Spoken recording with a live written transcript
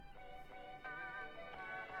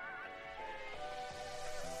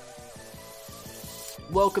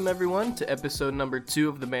Welcome everyone to episode number 2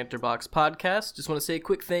 of the Banter Box podcast. Just want to say a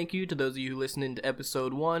quick thank you to those of you who listened into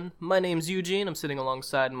episode 1. My name's Eugene. I'm sitting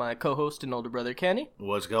alongside my co-host and older brother Kenny.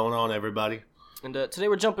 What's going on, everybody? And today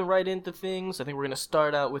we're jumping right into things. I think we're going to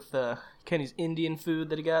start out with Kenny's Indian food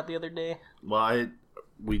that he got the other day. Well,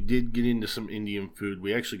 we did get into some Indian food.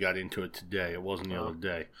 We actually got into it today. It wasn't the other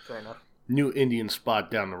day. Fair enough. New Indian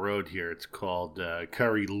spot down the road here. It's called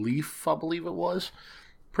Curry Leaf, I believe it was.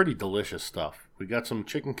 Pretty delicious stuff. We got some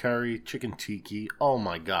chicken curry, chicken tiki. Oh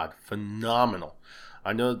my god, phenomenal.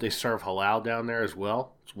 I know that they serve halal down there as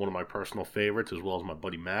well. It's one of my personal favorites, as well as my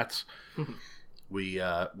buddy Matt's.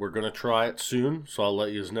 We're going to try it soon, so I'll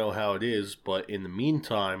let you know how it is. But in the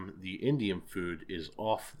meantime, the Indian food is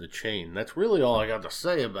off the chain. That's really all I got to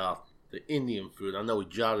say about the Indian food. I know we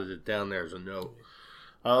jotted it down there as a note.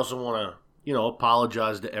 I also want to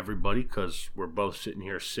apologize to everybody because we're both sitting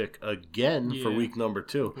here sick again for week number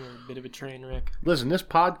 2. You're a bit of a train wreck. Listen, this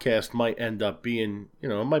podcast might end up being,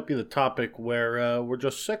 it might be the topic where we're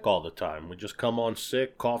just sick all the time. We just come on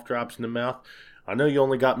sick, cough drops in the mouth. I know you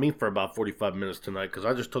only got me for about 45 minutes tonight because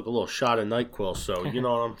I just took a little shot of NyQuil, so you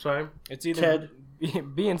know what I'm saying? It's either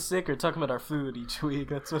being sick or talking about our food each week.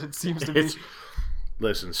 That's what it seems to be.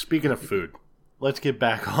 Listen, speaking of food, let's get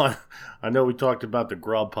back on. I know we talked about the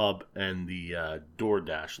Grubhub and the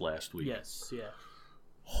DoorDash last week. Yes, yeah.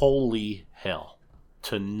 Holy hell.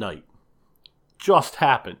 Tonight. Just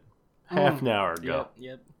happened. Half an hour ago.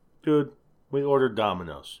 Yep. Dude, we ordered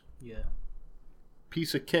Domino's. Yeah.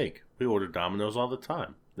 Piece of cake. We order Domino's all the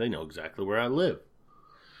time. They know exactly where I live.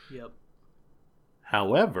 Yep.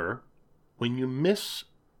 However, when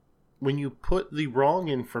you put the wrong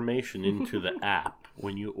information into the app,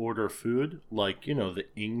 when you order food, like, the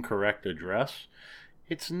incorrect address,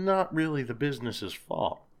 it's not really the business's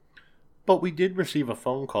fault. But we did receive a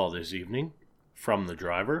phone call this evening from the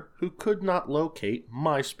driver who could not locate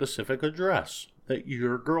my specific address that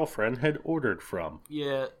your girlfriend had ordered from.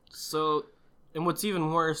 Yeah, so, and what's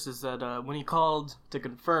even worse is that when he called to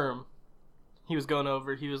confirm, he was going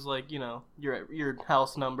over, he was like, your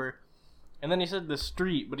house number, and then he said the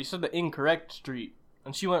street, but he said the incorrect street.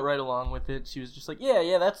 And she went right along with it. She was just like,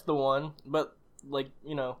 yeah, that's the one. But,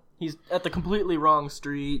 he's at the completely wrong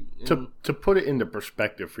street. And... To put it into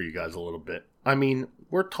perspective for you guys a little bit, I mean,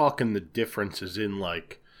 we're talking the differences in,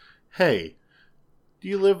 hey, do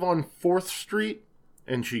you live on 4th Street?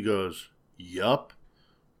 And she goes, yup.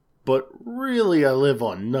 But really, I live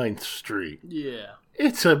on 9th Street. Yeah.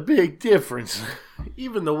 It's a big difference.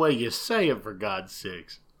 Even the way you say it, for God's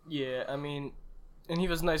sakes. Yeah, I mean... And he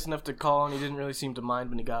was nice enough to call, and he didn't really seem to mind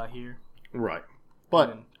when he got here. Right.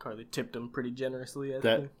 But Carly tipped him pretty generously,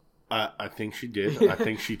 I think she did. I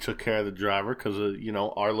think she took care of the driver because of,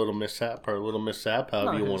 our little mishap,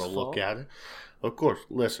 however you want to look at it. Of course,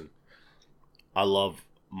 listen, I love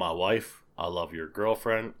my wife. I love your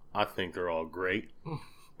girlfriend. I think they're all great.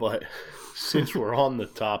 But since we're on the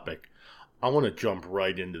topic, I want to jump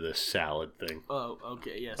right into this salad thing. Oh,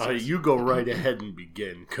 okay, yes. You go right ahead and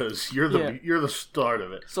begin, because you're the start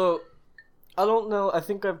of it. So, I don't know, I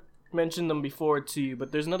think I've mentioned them before to you,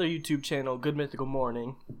 but there's another YouTube channel, Good Mythical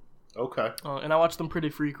Morning. Okay. And I watch them pretty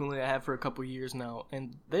frequently. I have for a couple years now,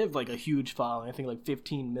 and they have, a huge following. I think,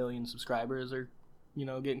 15 million subscribers are,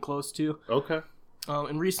 getting close to. Okay.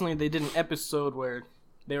 And recently they did an episode where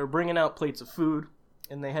they were bringing out plates of food,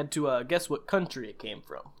 and they had to guess what country it came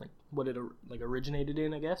from. What it originated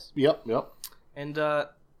in, I guess. Yep. And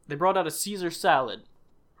they brought out a Caesar salad.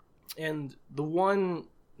 And the one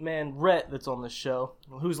man, Rhett, that's on the show,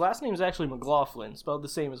 whose last name is actually McLaughlin, spelled the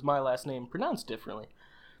same as my last name, pronounced differently.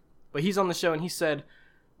 But he's on the show, and he said,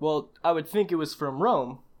 well, I would think it was from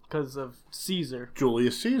Rome because of Caesar.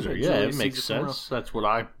 Julius Caesar, yeah, Julius it makes Caesar sense. That's what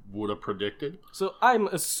I would have predicted. So I'm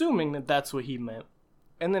assuming that that's what he meant.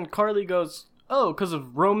 And then Carly goes, oh, because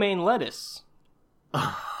of romaine lettuce.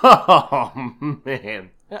 Oh,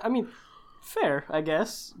 man. I mean, fair, I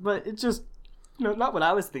guess, but it's just, not what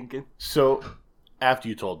I was thinking. So, after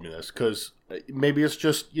you told me this, because maybe it's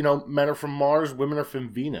just, men are from Mars, women are from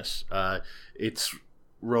Venus. It's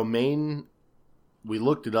romaine. We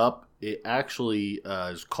looked it up. It actually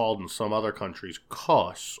is called in some other countries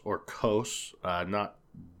kos or kos.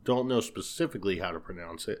 Don't know specifically how to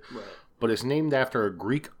pronounce it, right. But it's named after a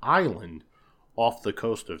Greek island off the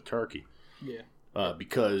coast of Turkey. Yeah.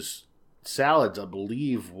 Because salads, I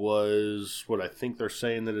believe, was what I think they're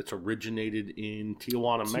saying that it's originated in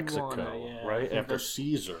Tijuana, Mexico, yeah, right? After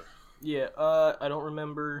Caesar. Yeah, I don't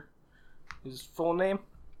remember his full name.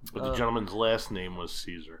 But the gentleman's last name was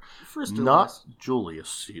Caesar. Not Julius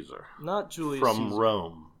Caesar. Not Julius From Caesar.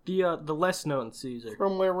 Rome. The less known Caesar.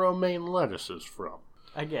 From where romaine lettuce is from.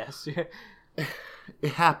 I guess, yeah.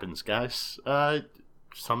 It happens, guys.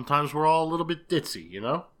 Sometimes we're all a little bit ditzy, you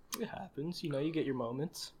know? It happens. You know, you get your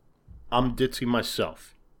moments. I'm ditzy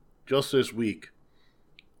myself. Just this week,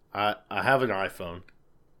 I have an iPhone.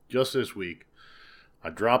 Just this week, I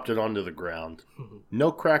dropped it onto the ground.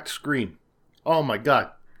 No cracked screen. Oh my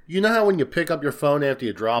God. You know how when you pick up your phone after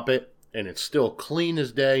you drop it, and it's still clean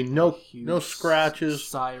as day, no scratches.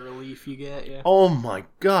 Sigh of relief you get, yeah. Oh my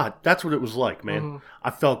God. That's what it was like, man. Mm-hmm.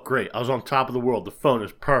 I felt great. I was on top of the world. The phone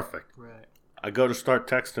is perfect. Right. I go to start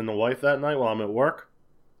texting the wife that night while I'm at work.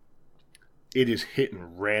 It is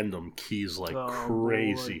hitting random keys like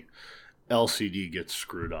crazy. Boy. LCD gets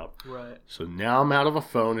screwed up. Right. So now I'm out of a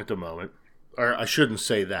phone at the moment. Or I shouldn't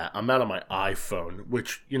say that. I'm out of my iPhone,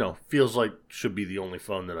 which, you know, feels like should be the only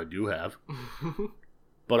phone that I do have.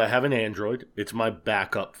 But I have an Android. It's my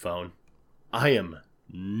backup phone. I am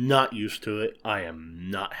not used to it. I am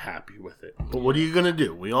not happy with it. But what are you going to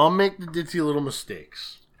do? We all make the ditzy little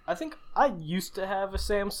mistakes. I think I used to have a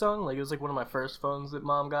Samsung. Like, it was like one of my first phones that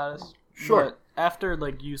Mom got us. Sure. But after,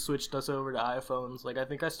 like, you switched us over to iPhones, like, I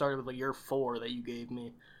think I started with, like, year 4 that you gave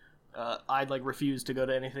me. I'd, like, refuse to go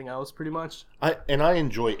to anything else, pretty much. I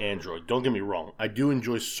enjoy Android. Don't get me wrong. I do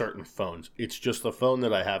enjoy certain phones. It's just the phone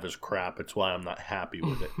that I have is crap. It's why I'm not happy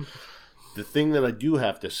with it. The thing that I do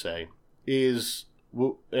have to say is,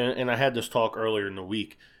 and I had this talk earlier in the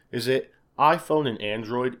week, is that iPhone and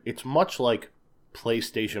Android, it's much like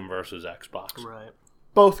PlayStation versus Xbox. Right.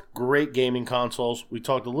 Both great gaming consoles. We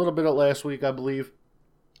talked a little bit last week, I believe.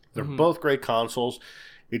 They're both great consoles.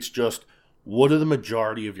 It's just, what do the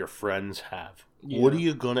majority of your friends have? Yeah. What are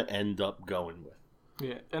you going to end up going with?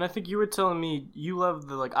 Yeah, and I think you were telling me you love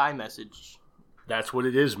the, like, iMessage. That's what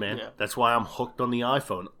it is, man. Yeah. That's why I'm hooked on the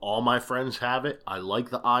iPhone. All my friends have it. I like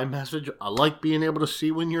the iMessage. I like being able to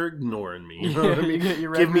see when you're ignoring me. You know what I mean?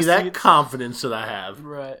 Give me that confidence that I have.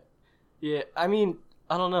 Right. Yeah, I mean,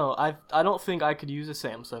 I don't know. I don't think I could use a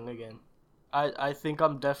Samsung again. I think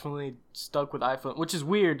I'm definitely stuck with iPhone, which is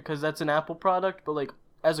weird because that's an Apple product, but, like,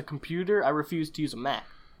 as a computer, I refuse to use a Mac.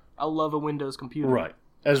 I love a Windows computer. Right.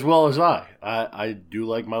 As well as I do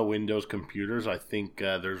like my Windows computers. I think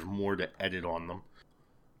there's more to edit on them.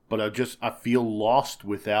 But I feel lost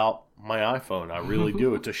without my iPhone. I really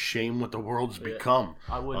do. It's a shame what the world's become.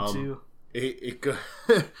 I would too.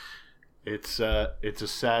 It's a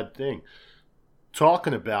sad thing.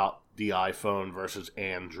 Talking about the iPhone versus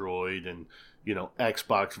Android and, you know,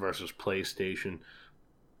 Xbox versus PlayStation.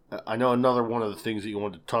 I know another one of the things that you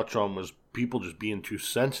wanted to touch on was people just being too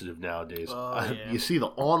sensitive nowadays. You see the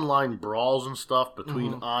online brawls and stuff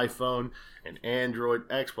between iPhone and Android,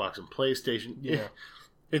 Xbox and PlayStation. Yeah.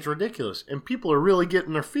 It's ridiculous. And people are really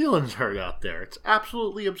getting their feelings hurt out there. It's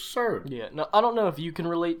absolutely absurd. Yeah. Now, I don't know if you can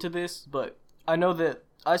relate to this, but I know that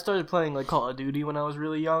I started playing, like, Call of Duty when I was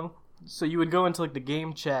really young. So you would go into, like, the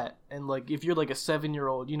game chat, and, like, if you're, like, a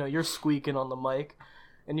 7-year-old, you know, you're squeaking on the mic.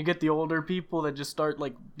 And you get the older people that just start,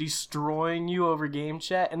 like, destroying you over game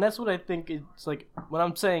chat. And that's what I think it's, like, when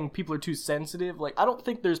I'm saying people are too sensitive, like, I don't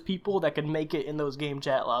think there's people that can make it in those game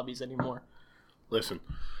chat lobbies anymore. Listen,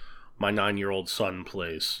 my 9-year-old son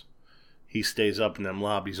plays. He stays up in them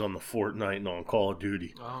lobbies on the Fortnite and on Call of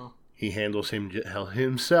Duty. Oh. He handles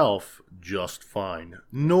himself just fine.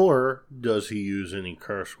 Nor does he use any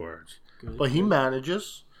curse words. Good. But he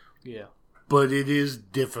manages. Yeah. But it is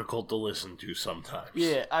difficult to listen to sometimes.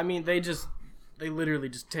 Yeah, I mean, they literally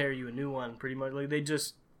just tear you a new one, pretty much. Like, they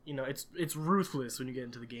just, you know, it's ruthless when you get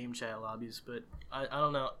into the game chat lobbies. But I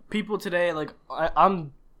don't know. People today, like,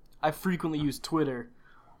 I frequently use Twitter,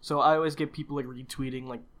 so I always get people, like, retweeting,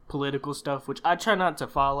 like, political stuff, which I try not to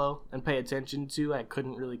follow and pay attention to. I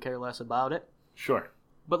couldn't really care less about it. Sure.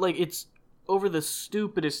 But, like, it's over the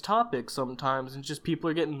stupidest topics sometimes, and just people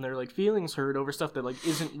are getting their, like, feelings hurt over stuff that, like,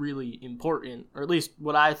 isn't really important, or at least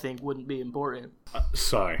what I think wouldn't be important.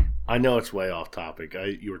 Sorry, I know it's way off topic.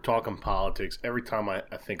 You were talking politics. Every time I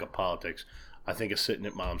think of politics, I think of sitting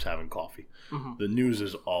at Mom's having coffee. The news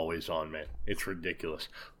is always on, man. It's ridiculous.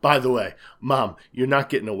 By the way, Mom, you're not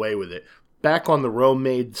getting away with it. Back on the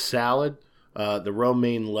romaine salad, the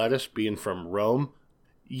romaine lettuce being from Rome.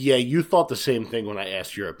 Yeah, you thought the same thing when I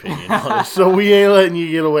asked your opinion on it, so we ain't letting you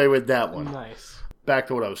get away with that one. Nice. Back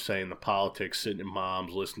to what I was saying, the politics, sitting at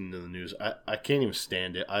Mom's, listening to the news. I can't even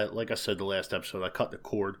stand it. Like I said the last episode, I cut the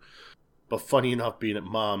cord. But funny enough, being at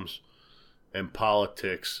Mom's and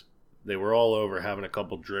politics, they were all over having a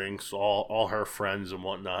couple drinks, all her friends and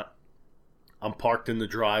whatnot. I'm parked in the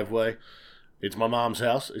driveway. It's my mom's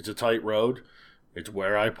house. It's a tight road. It's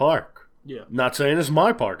where I park. Yeah. Not saying it's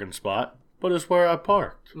my parking spot, but it's where I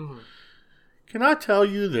parked. Can I tell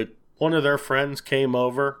you that one of their friends came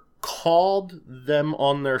over, called them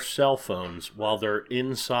on their cell phones while they're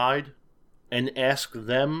inside and asked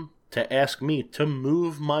them to ask me to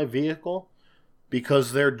move my vehicle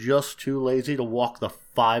because they're just too lazy to walk the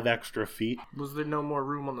 5 extra feet. Was there no more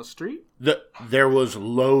room on the street? There was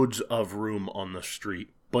loads of room on the street,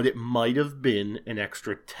 but it might have been an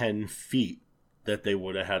extra 10 feet that they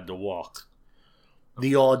would have had to walk.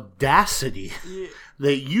 The audacity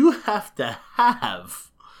that you have to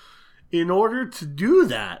have in order to do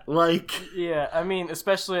that. Like, yeah, I mean,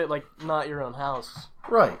 especially at, like, not your own house.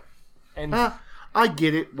 Right. And I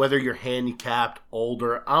get it, whether you're handicapped,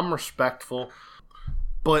 older, I'm respectful,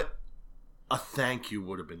 but a thank you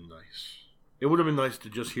would have been nice. It would have been nice to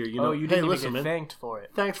just hear, you know, you hey, didn't listen, even get man, thanked for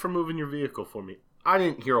it. Thanks for moving your vehicle for me. I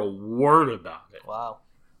didn't hear a word about it. Wow.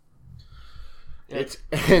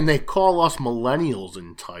 And they call us millennials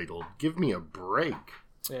entitled. Give me a break.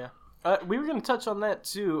 Yeah. We were going to touch on that,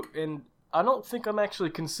 too, and I don't think I'm actually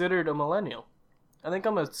considered a millennial. I think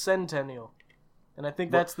I'm a centennial. And I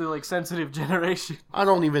think that's the, like, sensitive generation. I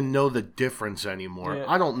don't even know the difference anymore. Yeah.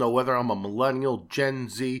 I don't know whether I'm a millennial, Gen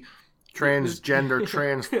Z, transgender,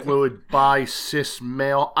 transfluid, bi, cis,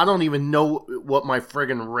 male. I don't even know what my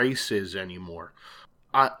friggin' race is anymore.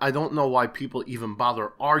 I don't know why people even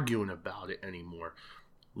bother arguing about it anymore.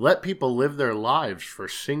 Let people live their lives for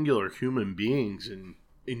singular human beings,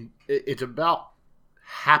 and it's about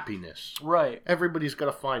happiness. Right. Everybody's got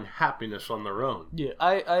to find happiness on their own. Yeah,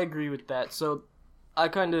 I agree with that. So I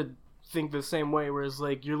kind of think the same way, whereas,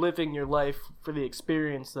 like, you're living your life for the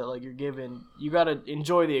experience that, like, you're given. You got to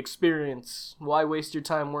enjoy the experience. Why waste your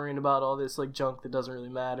time worrying about all this, like, junk that doesn't really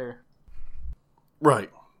matter? Right.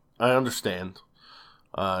 I understand.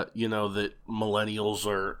 You know, that millennials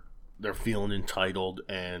they're feeling entitled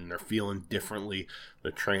and they're feeling differently.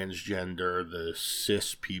 The transgender, the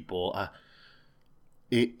cis people.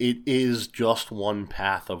 It is just one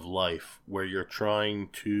path of life where you're trying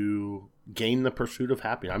to gain the pursuit of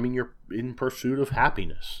happiness. I mean, you're in pursuit of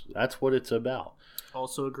happiness. That's what it's about.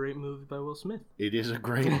 Also a great movie by Will Smith. It is a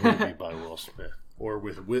great movie by Will Smith. Or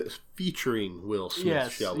featuring Will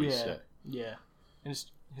Smith, shall we say. Yeah. And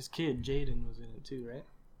his kid, Jaden, was in it too, right?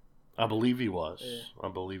 I believe he was. Yeah. I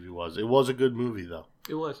believe he was. It was a good movie, though.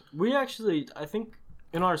 It was. We actually, I think,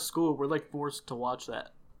 in our school, we're, like, forced to watch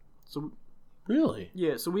that. So Really?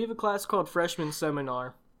 yeah, so we have a class called Freshman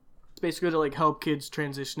Seminar. It's basically to, like, help kids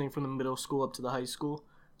transitioning from the middle school up to the high school.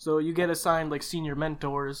 So you get assigned, like, senior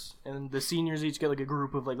mentors, and the seniors each get, like, a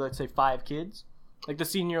group of, like, let's say 5 kids. Like, the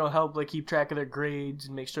senior will help, like, keep track of their grades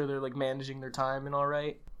and make sure they're, like, managing their time and all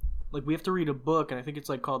right. Like, we have to read a book, and I think it's,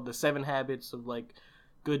 like, called The 7 Habits of, like,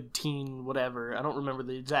 Good Teen whatever. I don't remember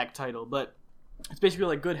the exact title, but it's basically,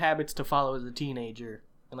 like, good habits to follow as a teenager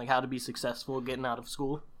and, like, how to be successful getting out of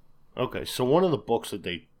school. Okay, so one of the books that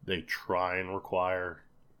they try and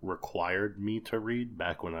required me to read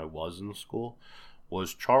back when I was in school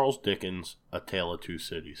was Charles Dickens' A Tale of Two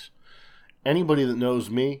Cities. Anybody that knows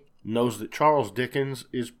me knows that Charles Dickens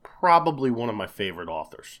is probably one of my favorite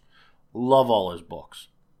authors. Love all his books.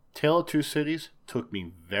 Tale of Two Cities took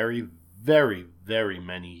me very, very, very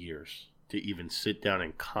many years to even sit down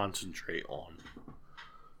and concentrate on.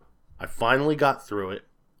 I finally got through it.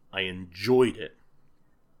 I enjoyed it.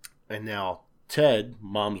 And now Ted,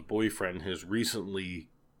 Mom's boyfriend, has recently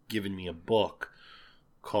given me a book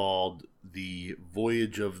called The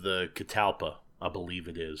Voyage of the Catalpa, I believe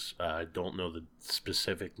it is. I don't know the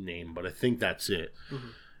specific name, but I think that's it. Mm-hmm.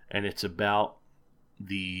 And it's about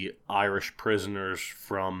the Irish prisoners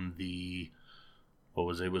from the, what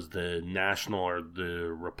was it? It was the National or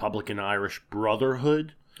the Republican Irish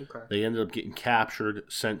Brotherhood. Okay. They ended up getting captured,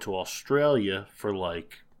 sent to Australia for,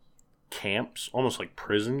 like, camps, almost like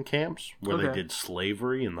prison camps, where they did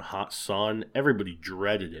slavery in the hot sun. Everybody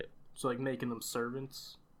dreaded it. So, like, making them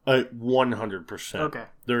servants? 100%. Okay.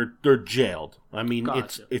 They're jailed. I mean,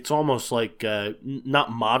 gotcha. It's almost like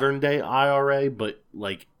not modern day IRA, but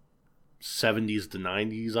like 70s to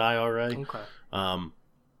 90s IRA. Okay.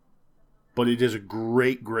 But it is a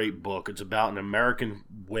great, great book. It's about an American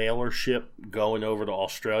whaler ship going over to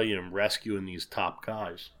Australia and rescuing these top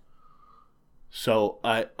guys. So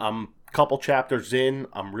I'm a couple chapters in.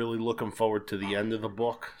 I'm really looking forward to the end of the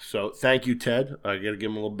book. So thank you, Ted. I got to give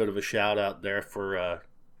him a little bit of a shout out there for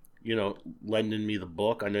lending me the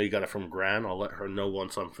book. I know you got it from Gran. I'll let her know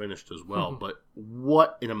once I'm finished as well. But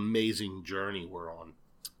what an amazing journey we're on.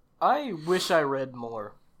 I wish I read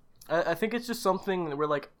more. I think it's just something where,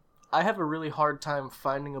 like, I have a really hard time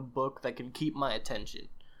finding a book that can keep my attention.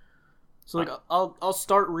 So, like, I'll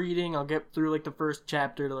start reading, I'll get through, like, the first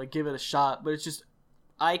chapter to, like, give it a shot, but it's just,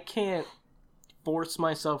 I can't force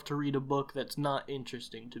myself to read a book that's not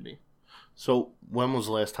interesting to me. So, when was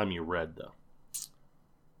the last time you read, though?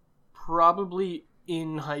 Probably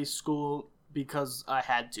in high school because I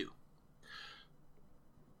had to.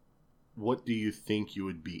 What do you think you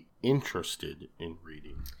would be interested in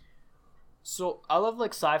reading? So I love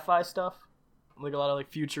like sci-fi stuff, like a lot of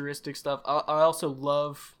like futuristic stuff. I also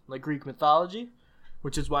love like Greek mythology,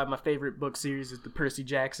 which is why my favorite book series is the Percy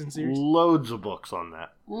Jackson series. Loads of books on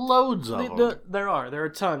that. Loads of them. There are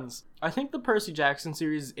tons. I think the Percy Jackson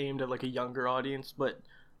series is aimed at like a younger audience, but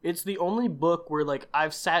it's the only book where like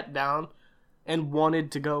I've sat down and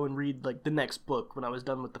wanted to go and read like the next book when I was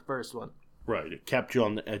done with the first one. Right, it kept you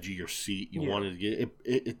on the edge of your seat. You wanted to get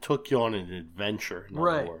it took you on an adventure. In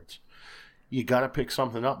other words, you got to pick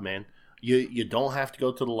something up, man. You don't have to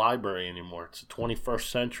go to the library anymore. It's the 21st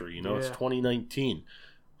century. It's 2019.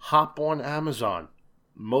 Hop on Amazon.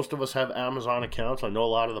 Most of us have Amazon accounts. I know a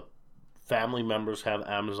lot of the family members have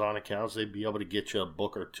Amazon accounts. They'd be able to get you a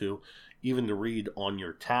book or two, even to read on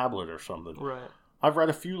your tablet or something. Right. I've read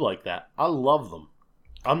a few like that. I love them.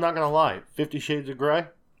 I'm not gonna lie. 50 Shades of Grey.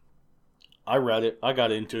 I read it. I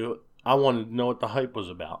got into it. I wanted to know what the hype was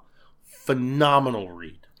about. Phenomenal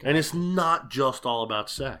read. And it's not just all about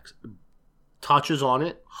sex. It touches on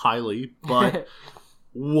it highly, but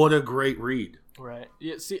what a great read. Right.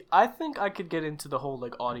 Yeah, see, I think I could get into the whole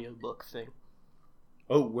like audiobook thing.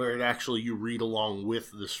 Oh, where it actually you read along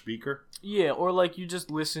with the speaker? Yeah, or like you just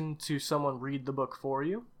listen to someone read the book for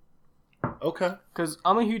you. Okay. Because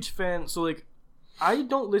I'm a huge fan, so like I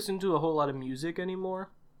don't listen to a whole lot of music anymore.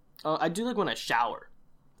 I do like when I shower.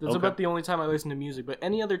 That's about the only time I listen to music. But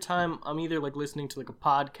any other time, I'm either like listening to like a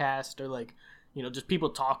podcast or like, just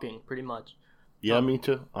people talking pretty much. Yeah, me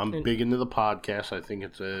too. I'm big into the podcast. I think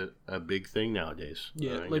it's a big thing nowadays.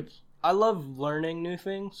 Yeah, I love learning new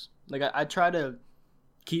things. Like I try to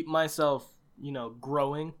keep myself,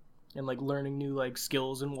 growing and like learning new like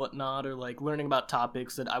skills and whatnot, or like learning about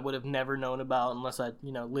topics that I would have never known about unless I,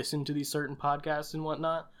 listened to these certain podcasts and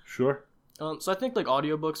whatnot. Sure. So I think like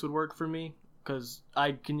audiobooks would work for me because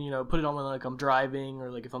I can, put it on when like I'm driving or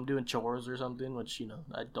like if I'm doing chores or something, which,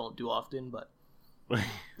 I don't do often, but.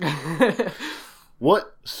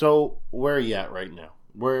 What? So where are you at right now?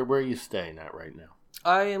 Where are you staying at right now?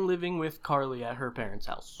 I am living with Carly at her parents'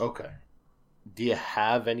 house. Okay. Do you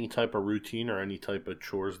have any type of routine or any type of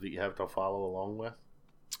chores that you have to follow along with?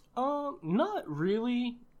 Not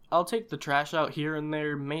really. I'll take the trash out here and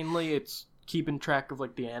there. Mainly it's keeping track of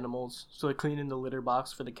like the animals. So like cleaning the litter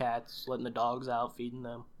box for the cats, letting the dogs out, feeding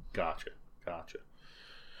them. Gotcha.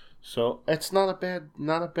 So it's not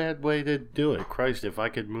a bad way to do it. Christ, if I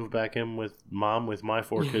could move back in with Mom with my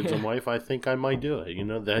 4 kids and wife, I think I might do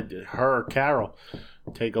it. That her or Carol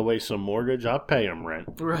take away some mortgage, I'll pay them rent.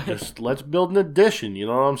 Right. Just let's build an addition. You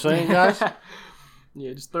know what I'm saying, guys?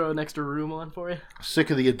 Yeah, just throw an extra room on for you. Sick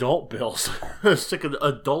of the adult bills. Sick of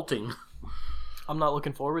adulting. I'm not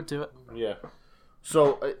looking forward to it. Yeah.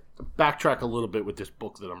 So backtrack a little bit with this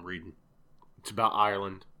book that I'm reading. It's about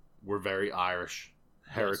Ireland. We're very Irish.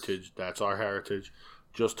 Heritage. Yes. That's our heritage.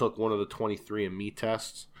 Just took one of the 23andMe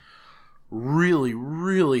tests. Really,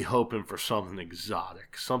 really hoping for something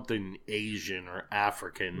exotic. Something Asian or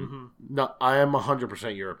African. Mm-hmm. No, I am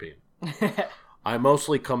 100% European. I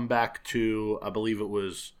mostly come back to, I believe it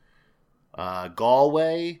was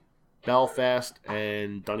Galway, Belfast,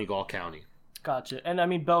 and Donegal County. Gotcha. And I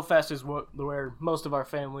mean, Belfast is where most of our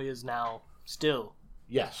family is now still.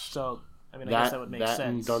 Yes. So, I mean, I guess that would make sense. That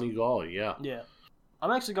and Donegal, yeah. Yeah. I'm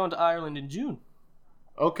actually going to Ireland in June.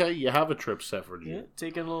 Okay, you have a trip set for June. Yeah,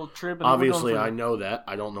 taking a little trip. And obviously, I know that.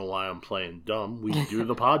 I don't know why I'm playing dumb. We do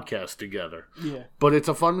the podcast together. Yeah. But it's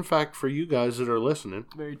a fun fact for you guys that are listening.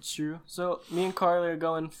 Very true. So, me and Carly are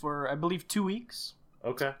going for, I believe, 2 weeks.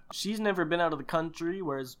 Okay. She's never been out of the country,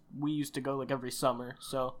 whereas we used to go like every summer.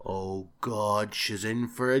 So. Oh God, she's in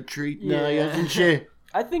for a treat now, isn't she?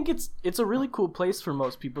 I think it's a really cool place for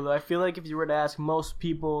most people. I feel like if you were to ask most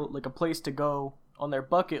people like a place to go on their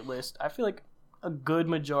bucket list, I feel like a good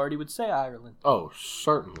majority would say Ireland. Oh,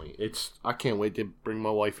 certainly. I can't wait to bring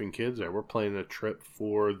my wife and kids there. We're planning a trip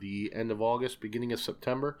for the end of August, beginning of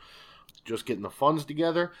September. Just getting the funds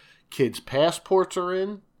together. Kids' passports are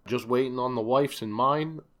in. Just waiting on the wife's and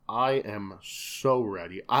mine. I am so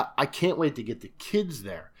ready. I can't wait to get the kids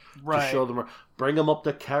there. Right. To show them. Bring them up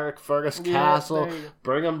to Carrickfergus Castle.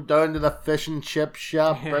 Bring them down to the fish and chip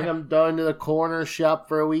shop. Yeah. Bring them down to the corner shop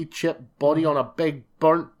for a wee chip buddy on a big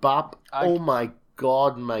burnt bop. Oh my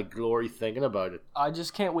God, my glory thinking about it. I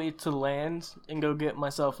just can't wait to land and go get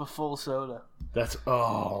myself a full soda.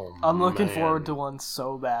 I'm looking forward to one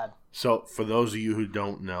so bad. So, for those of you who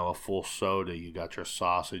don't know, a full soda, you got your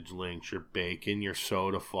sausage links, your bacon, your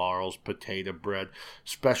soda farls, potato bread,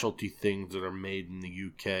 specialty things that are made in the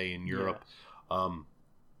UK and Europe. Yeah.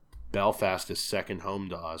 Belfast is second home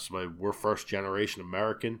to us. We're first generation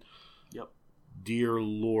American. Yep. Dear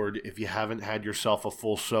Lord, if you haven't had yourself a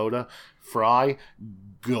full soda, Fry,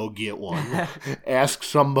 go get one. Ask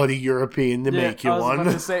somebody European to make you one. I was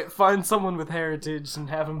about to say, find someone with heritage and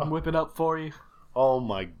have them whip it up for you. Oh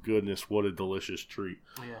my goodness, what a delicious treat.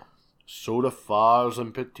 Yeah. Soda farls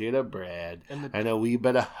and potato bread and a wee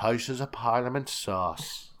bit of Houses of Parliament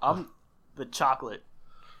sauce. The chocolate.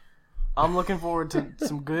 I'm looking forward to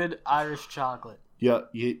some good Irish chocolate. Yeah,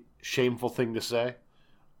 shameful thing to say.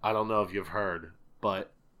 I don't know if you've heard,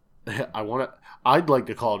 but I'd like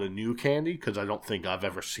to call it a new candy because I don't think I've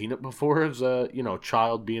ever seen it before as a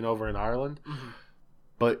child being over in Ireland. Mm-hmm.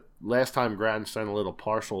 But last time Gran sent a little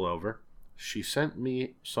parcel over, she sent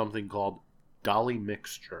me something called Dolly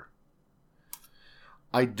Mixture.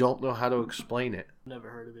 I don't know how to explain it. Never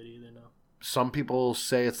heard of it either, no. Some people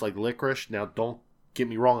say it's like licorice. Now, don't get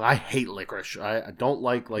me wrong, I hate licorice. I don't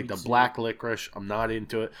like the black licorice. I'm not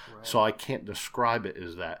into it, right. So I can't describe it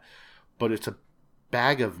as that. But it's a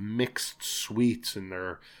bag of mixed sweets, and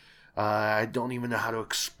I don't even know how to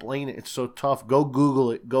explain it. It's so tough. Go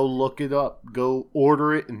Google it. Go look it up. Go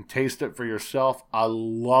order it and taste it for yourself. I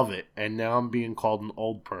love it. And now I'm being called an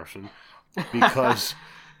old person because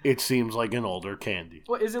it seems like an older candy.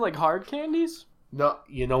 What, is it like hard candies? No,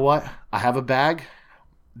 you know what? I have a bag.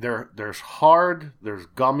 There's hard, there's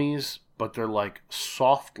gummies, but they're like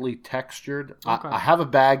softly textured. Okay. I have a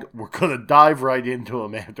bag. We're going to dive right into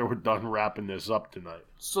them after we're done wrapping this up tonight.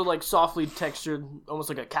 So like softly textured, almost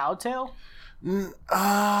like a cow tail?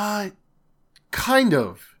 Kind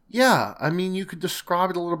of. Yeah. I mean, you could describe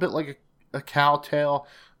it a little bit like a cow tail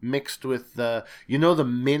mixed with, the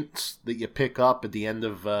mints that you pick up at the end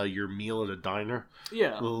of your meal at a diner.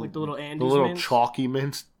 Yeah, like the little Andes The little mints. chalky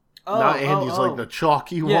mints. Not Andes, like the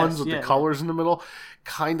chalky ones with the colors in the middle.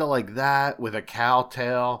 Kind of like that with a cow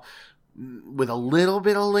tail. With a little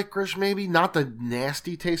bit of licorice maybe. Not the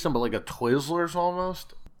nasty taste, but like a Twizzlers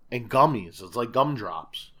almost. And gummies. It's like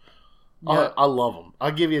gumdrops. Yeah. I love them.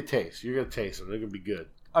 I'll give you a taste. You're going to taste them. They're going to be good.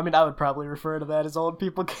 I mean, I would probably refer to that as old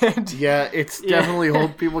people candy. Yeah, it's definitely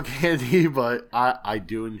old people candy, but I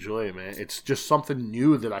do enjoy it, man. It's just something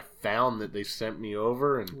new that I found that they sent me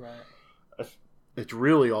over, and it's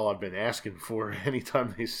really all I've been asking for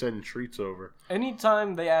anytime they send treats over.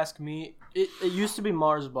 Anytime they ask me, it used to be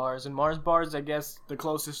Mars bars, and Mars bars, I guess, the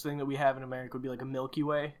closest thing that we have in America would be like a Milky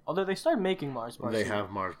Way. Although they started making Mars bars. They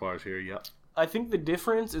have Mars bars here, yep. I think the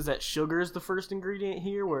difference is that sugar is the first ingredient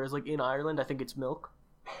here, whereas like in Ireland, I think it's milk.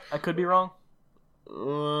 I could be wrong.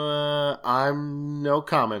 I'm no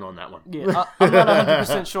comment on that one. Yeah, I'm not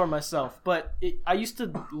 100% sure myself, but I used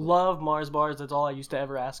to love Mars bars. That's all I used to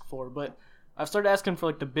ever ask for, but I've started asking for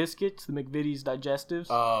like the biscuits, the McVitie's digestives.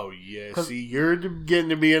 Oh yeah, see, you're getting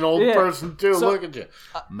to be an old person too. So, look at you.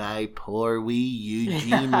 My poor wee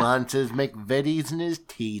Eugene wants his McVitie's and his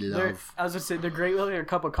tea, love. I was gonna say they're great with a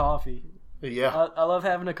cup of coffee. Yeah, I love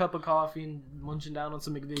having a cup of coffee and munching down on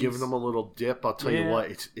some McVitie's. Giving them a little dip. I'll tell you what,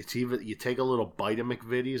 it's even you take a little bite of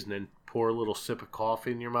McVitie's and then pour a little sip of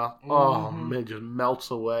coffee in your mouth. Mm-hmm. Oh man, it just melts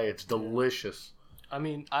away. It's delicious. I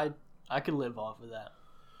mean, I could live off of that.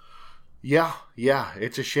 Yeah,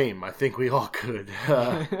 it's a shame. I think we all could.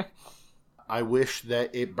 I wish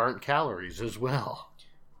that it burnt calories as well.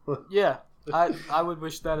 Yeah, I would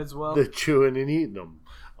wish that as well. The chewing and eating them.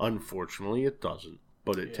 Unfortunately, it doesn't.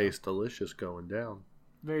 But it tastes delicious going down.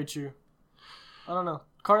 Very true. I don't know.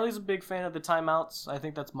 Carly's a big fan of the timeouts. I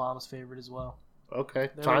think that's Mom's favorite as well. Okay.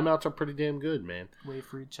 Timeouts are pretty damn good, man.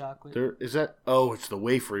 Wafery chocolate. It's the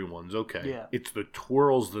wafery ones. Okay. Yeah. It's the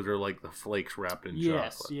twirls that are like the flakes wrapped in chocolate.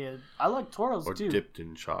 Yes, yeah. I like twirls too. Or dipped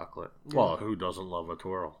in chocolate. Yeah. Well, who doesn't love a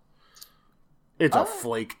twirl? It's a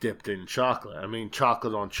flake dipped in chocolate. I mean,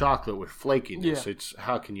 chocolate on chocolate with flakiness. Yeah.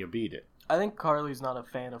 How can you beat it? I think Carly's not a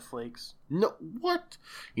fan of flakes. No, what?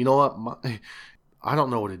 You know what? I don't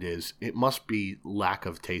know what it is. It must be lack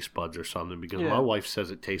of taste buds or something because my wife says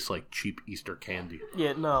it tastes like cheap Easter candy.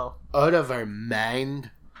 Yeah, no. Out of her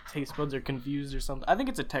mind. Taste buds are confused or something. I think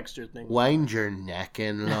it's a texture thing. Wind your neck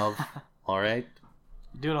in, love. All right?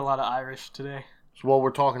 Doing a lot of Irish today. Well,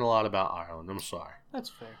 we're talking a lot about Ireland. I'm sorry. That's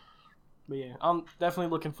fair. But yeah, I'm definitely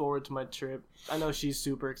looking forward to my trip. I know she's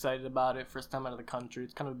super excited about it. First time out of the country.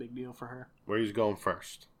 It's kind of a big deal for her. Where are you going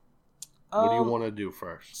first? What do you want to do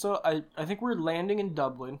first? So I think we're landing in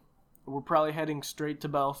Dublin. We're probably heading straight to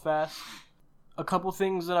Belfast. A couple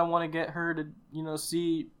things that I want to get her to,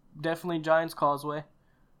 see, definitely Giant's Causeway.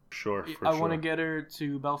 Sure, I want to get her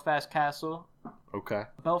to Belfast Castle. Okay.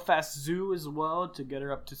 Belfast Zoo as well, to get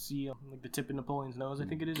her up to see like the tip of Napoleon's nose, I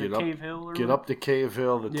think it is, or Cave Hill. Or get what? up to Cave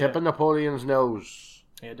Hill, the tip of Napoleon's nose.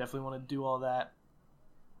 Yeah, definitely want to do all that.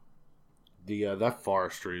 That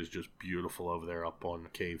forestry is just beautiful over there up on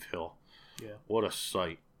Cave Hill. Yeah. What a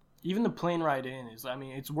sight. Even the plane ride in is, I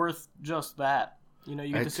mean, it's worth just that. You know,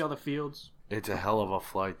 you get to see all the fields. It's a hell of a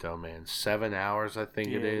flight, though, man. 7 hours, I think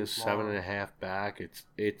it is. 7.5 back.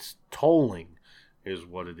 It's tolling is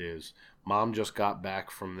what it is. Mom just got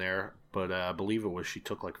back from there, but I believe she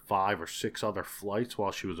took like 5 or 6 other flights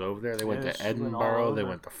while she was over there. They went to Edinburgh. They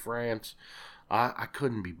went to France. I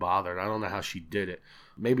couldn't be bothered. I don't know how she did it.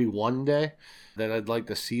 Maybe one day that I'd like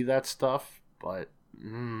to see that stuff, but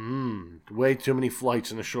way too many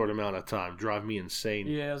flights in a short amount of time. Drive me insane.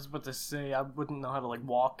 Yeah, I was about to say, I wouldn't know how to like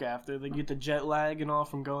walk after. They get the jet lag and all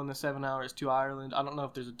from going the 7 hours to Ireland. I don't know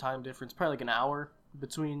if there's a time difference. Probably like an hour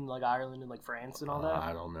between like Ireland and like France and all that.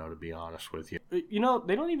 I don't know, to be honest with you. You know,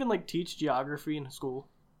 they don't even like teach geography in school.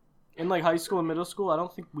 In like high school and middle school, I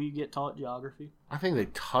don't think we get taught geography. I think they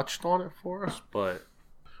touched on it for us, but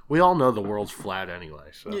we all know the world's flat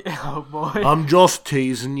anyway. So. Yeah, oh boy. I'm just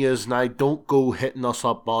teasing you, and I don't go hitting us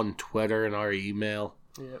up on Twitter and our email.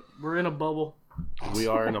 Yeah, we're in a bubble. We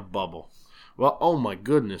are in a bubble. Well, oh my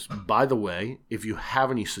goodness. By the way, if you have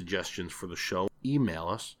any suggestions for the show, email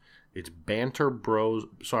us. It's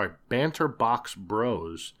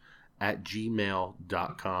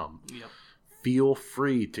banterboxbros@gmail.com. Yep. Feel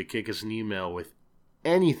free to kick us an email with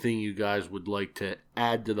anything you guys would like to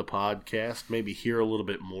add to the podcast, maybe hear a little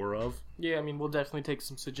bit more of. Yeah, I mean, we'll definitely take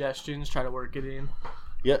some suggestions, try to work it in.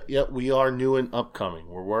 Yep, we are new and upcoming.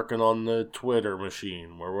 We're working on the Twitter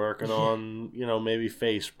machine. We're working on, maybe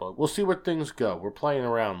Facebook. We'll see where things go. We're playing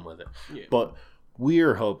around with it. Yeah. But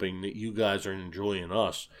we're hoping that you guys are enjoying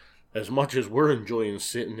us as much as we're enjoying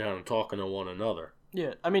sitting down and talking to one another.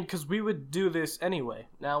 Yeah, I mean, because we would do this anyway.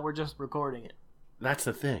 Now we're just recording it. That's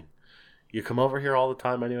the thing. You come over here all the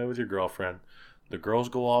time anyway with your girlfriend. The girls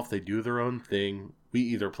go off. They do their own thing. We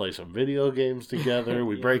either play some video games together.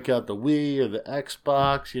 We break out the Wii or the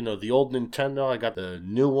Xbox. The old Nintendo. I got the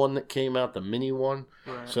new one that came out, the mini one.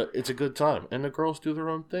 Right. So it's a good time. And the girls do their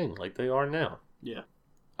own thing like they are now. Yeah.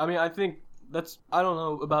 I mean, I think I don't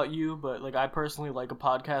know about you, but like I personally like a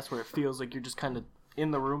podcast where it feels like you're just kind of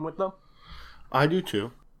in the room with them. I do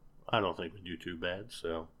too. I don't think we do too bad,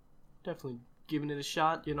 so. Definitely giving it a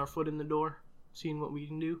shot, getting our foot in the door, seeing what we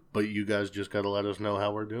can do. But you guys just got to let us know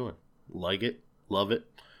how we're doing. Like it, love it,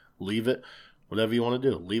 leave it, whatever you want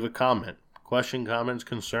to do. Leave a comment. Question, comments,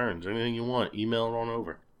 concerns, anything you want. Email it on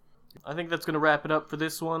over. I think that's going to wrap it up for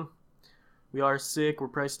this one. We are sick. We're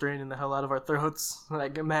probably straining the hell out of our throats. I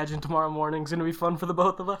can imagine tomorrow morning's going to be fun for the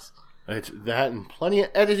both of us. It's that and plenty of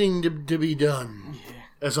editing to be done. Yeah.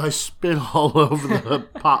 As I spit all over the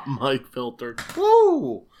pop mic filter.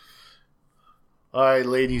 Woo! All right,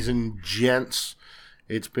 ladies and gents.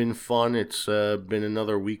 It's been fun. It's been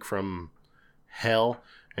another week from hell,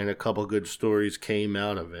 and a couple good stories came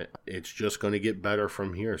out of it. It's just going to get better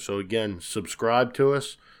from here. So, again, subscribe to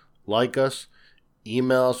us, like us,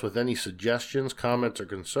 email us with any suggestions, comments, or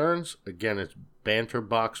concerns. Again, it's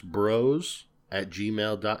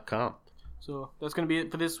banterboxbros@gmail.com. So that's going to be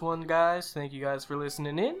it for this one, guys. Thank you guys for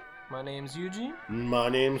listening in. My name's Eugene. My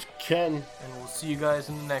name's Ken. And we'll see you guys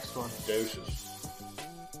in the next one. Deuces.